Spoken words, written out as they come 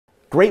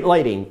Great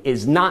lighting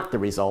is not the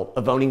result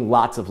of owning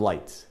lots of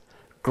lights.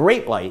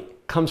 Great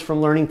light comes from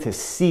learning to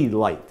see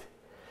light.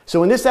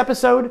 So in this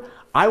episode,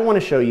 I want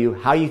to show you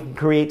how you can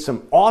create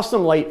some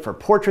awesome light for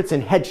portraits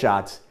and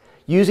headshots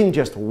using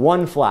just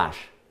one flash.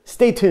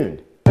 Stay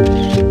tuned.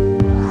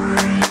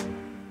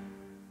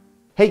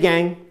 Hey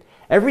gang,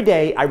 every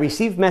day I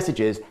receive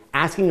messages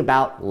asking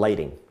about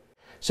lighting.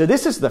 So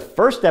this is the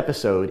first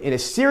episode in a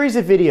series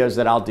of videos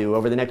that I'll do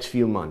over the next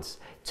few months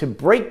to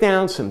break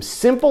down some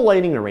simple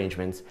lighting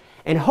arrangements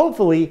and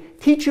hopefully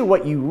teach you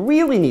what you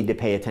really need to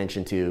pay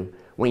attention to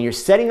when you're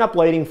setting up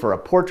lighting for a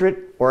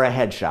portrait or a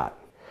headshot.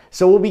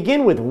 So we'll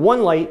begin with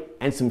one light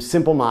and some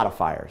simple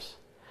modifiers.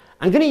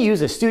 I'm going to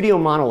use a studio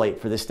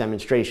monolight for this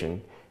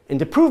demonstration, and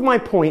to prove my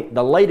point,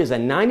 the light is a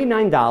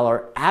 $99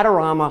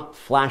 Adorama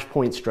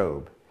flashpoint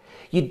strobe.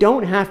 You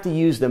don't have to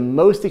use the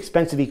most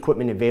expensive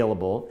equipment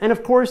available, and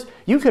of course,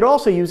 you could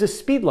also use a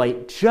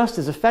speedlight just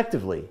as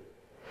effectively.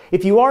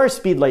 If you are a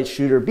speedlight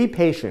shooter, be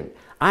patient.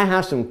 I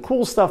have some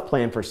cool stuff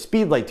planned for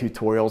speedlight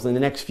tutorials in the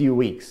next few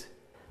weeks.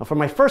 Now, for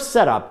my first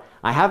setup,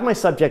 I have my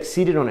subject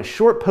seated on a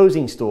short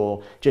posing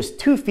stool just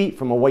 2 feet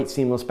from a white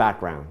seamless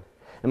background.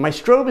 And my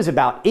strobe is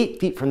about 8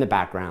 feet from the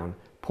background,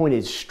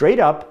 pointed straight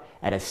up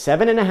at a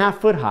 7.5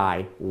 foot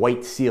high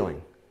white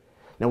ceiling.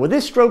 Now with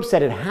this strobe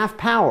set at half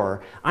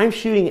power, I'm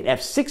shooting at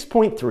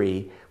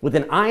f6.3 with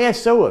an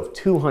ISO of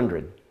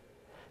 200.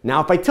 Now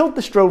if I tilt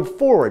the strobe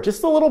forward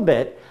just a little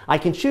bit, I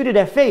can shoot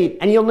at f8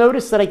 and you'll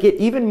notice that I get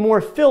even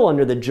more fill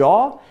under the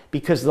jaw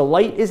because the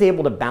light is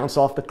able to bounce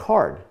off the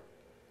card.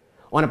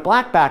 On a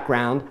black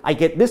background, I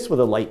get this with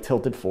a light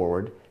tilted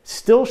forward,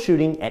 still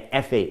shooting at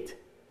f8.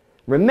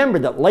 Remember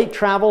that light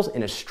travels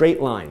in a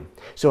straight line,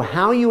 so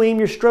how you aim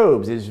your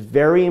strobes is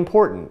very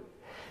important.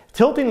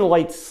 Tilting the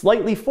light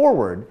slightly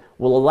forward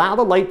will allow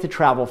the light to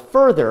travel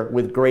further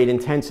with great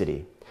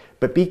intensity.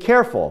 But be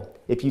careful,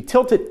 if you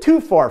tilt it too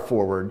far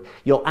forward,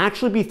 you'll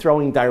actually be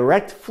throwing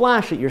direct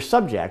flash at your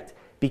subject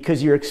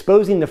because you're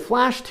exposing the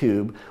flash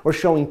tube or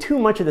showing too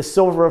much of the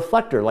silver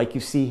reflector like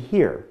you see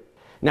here.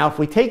 Now if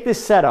we take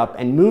this setup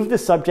and move the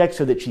subject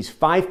so that she's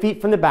 5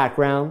 feet from the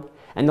background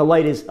and the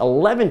light is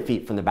 11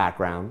 feet from the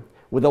background,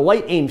 with the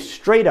light aimed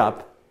straight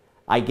up,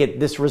 I get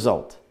this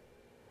result.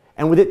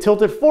 And with it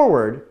tilted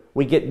forward,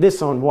 we get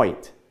this on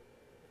white.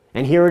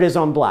 And here it is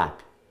on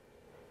black.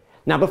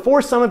 Now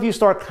before some of you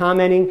start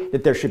commenting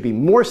that there should be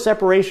more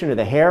separation of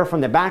the hair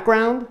from the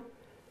background,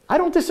 I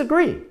don't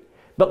disagree.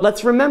 But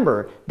let's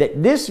remember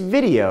that this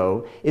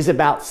video is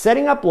about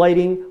setting up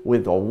lighting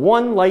with a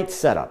one light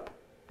setup.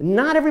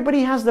 Not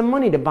everybody has the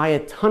money to buy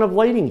a ton of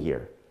lighting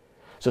gear.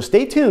 So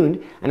stay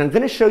tuned and I'm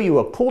going to show you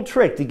a cool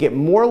trick to get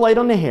more light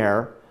on the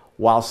hair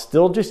while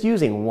still just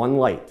using one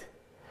light.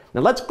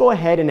 Now let's go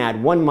ahead and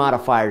add one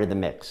modifier to the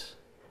mix.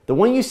 The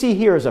one you see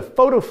here is a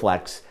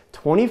PhotoFlex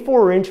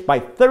 24-inch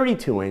by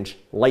 32-inch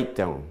light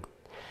dome.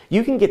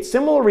 You can get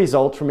similar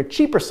results from a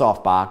cheaper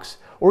softbox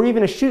or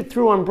even a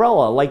shoot-through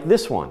umbrella like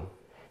this one.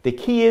 The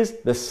key is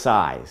the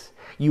size.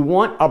 You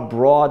want a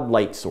broad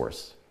light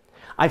source.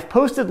 I've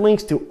posted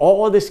links to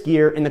all of this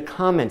gear in the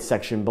comments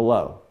section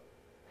below.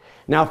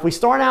 Now if we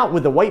start out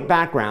with the white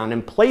background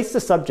and place the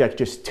subject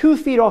just 2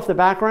 feet off the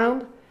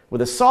background,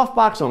 with a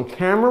softbox on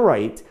camera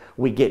right,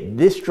 we get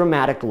this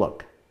dramatic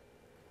look.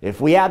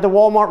 If we add the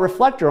Walmart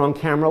reflector on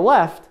camera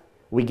left,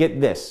 we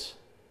get this.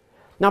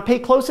 Now pay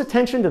close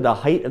attention to the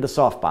height of the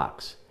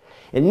softbox.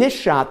 In this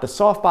shot, the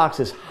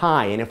softbox is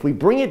high, and if we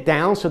bring it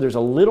down so there's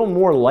a little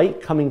more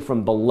light coming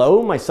from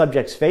below my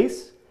subject's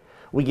face,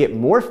 we get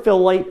more fill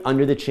light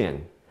under the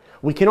chin.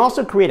 We can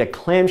also create a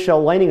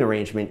clamshell lighting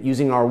arrangement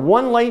using our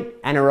one light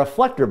and a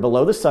reflector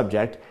below the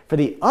subject for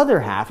the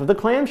other half of the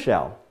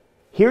clamshell.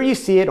 Here you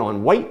see it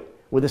on white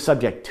with the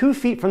subject 2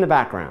 feet from the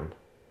background.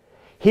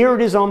 Here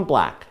it is on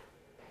black.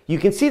 You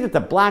can see that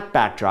the black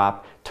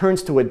backdrop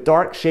turns to a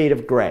dark shade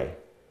of gray.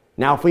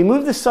 Now if we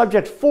move the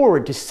subject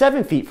forward to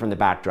 7 feet from the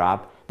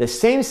backdrop, the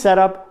same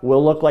setup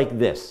will look like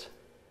this.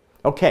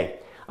 Okay,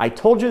 I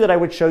told you that I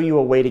would show you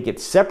a way to get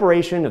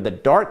separation of the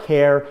dark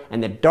hair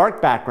and the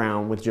dark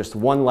background with just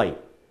one light.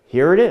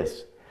 Here it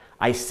is.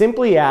 I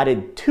simply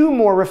added 2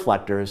 more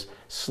reflectors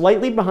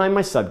slightly behind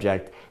my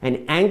subject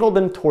and angled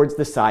them towards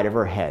the side of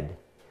her head.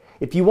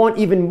 If you want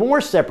even more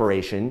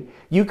separation,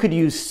 you could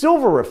use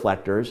silver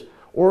reflectors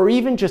or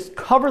even just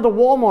cover the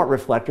Walmart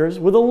reflectors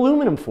with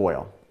aluminum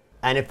foil.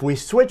 And if we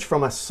switch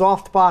from a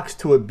softbox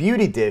to a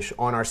beauty dish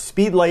on our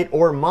speedlight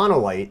or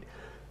monolight,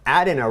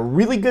 add in a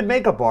really good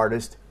makeup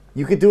artist,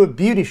 you could do a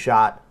beauty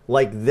shot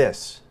like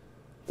this,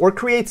 or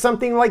create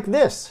something like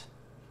this,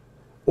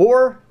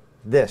 or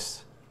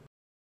this.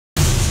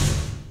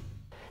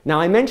 Now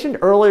I mentioned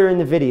earlier in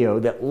the video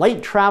that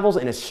light travels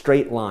in a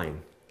straight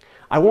line.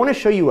 I want to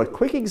show you a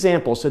quick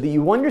example so that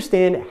you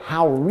understand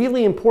how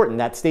really important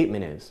that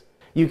statement is.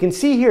 You can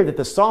see here that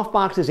the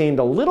softbox is aimed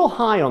a little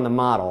high on the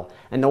model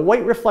and the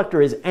white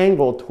reflector is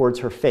angled towards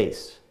her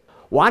face.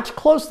 Watch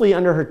closely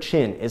under her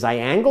chin as I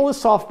angle the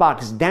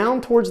softbox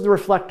down towards the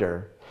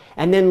reflector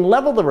and then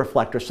level the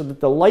reflector so that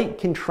the light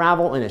can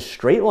travel in a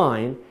straight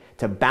line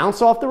to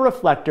bounce off the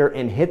reflector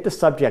and hit the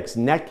subject's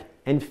neck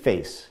and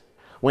face.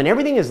 When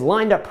everything is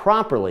lined up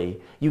properly,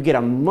 you get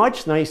a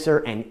much nicer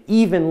and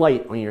even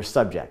light on your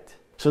subject.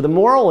 So the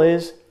moral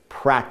is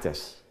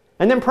practice.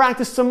 And then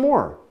practice some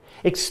more.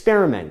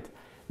 Experiment.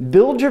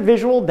 Build your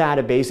visual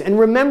database and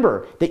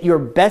remember that your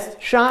best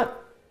shot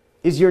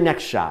is your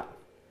next shot.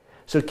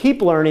 So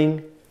keep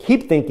learning,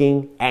 keep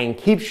thinking, and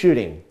keep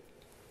shooting.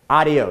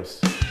 Adios.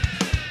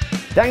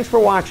 Thanks for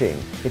watching.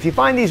 If you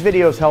find these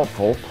videos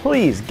helpful,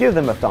 please give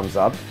them a thumbs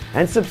up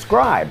and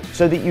subscribe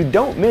so that you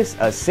don't miss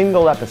a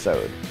single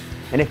episode.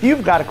 And if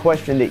you've got a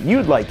question that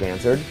you'd like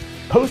answered,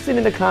 post it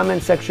in the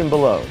comment section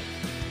below.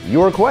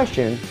 Your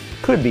question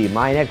could be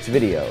my next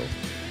video.